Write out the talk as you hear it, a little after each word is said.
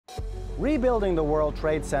Rebuilding the World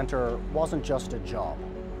Trade Center wasn't just a job.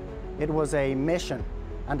 It was a mission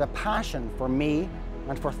and a passion for me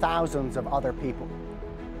and for thousands of other people.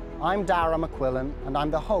 I'm Dara McQuillan, and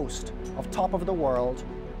I'm the host of Top of the World: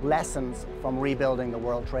 Lessons from Rebuilding the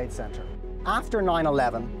World Trade Center. After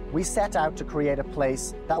 9/11, we set out to create a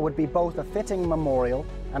place that would be both a fitting memorial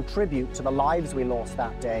and tribute to the lives we lost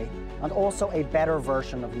that day, and also a better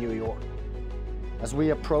version of New York. As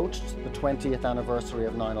we approached the 20th anniversary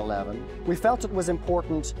of 9/11, we felt it was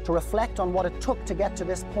important to reflect on what it took to get to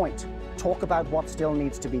this point, talk about what still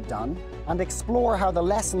needs to be done, and explore how the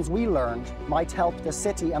lessons we learned might help the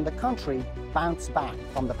city and the country bounce back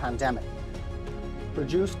from the pandemic.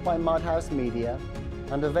 Produced by MuddHouse Media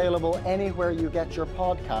and available anywhere you get your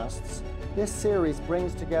podcasts, this series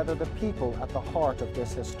brings together the people at the heart of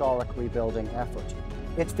this historic rebuilding effort.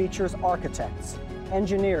 It features architects,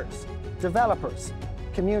 engineers, developers,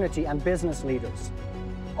 community and business leaders,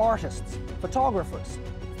 artists, photographers,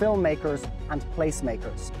 filmmakers, and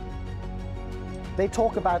placemakers. They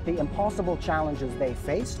talk about the impossible challenges they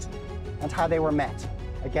faced and how they were met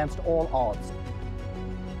against all odds.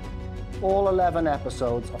 All 11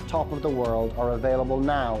 episodes of Top of the World are available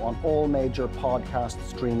now on all major podcast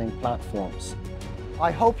streaming platforms.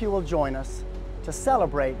 I hope you will join us to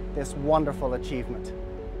celebrate this wonderful achievement.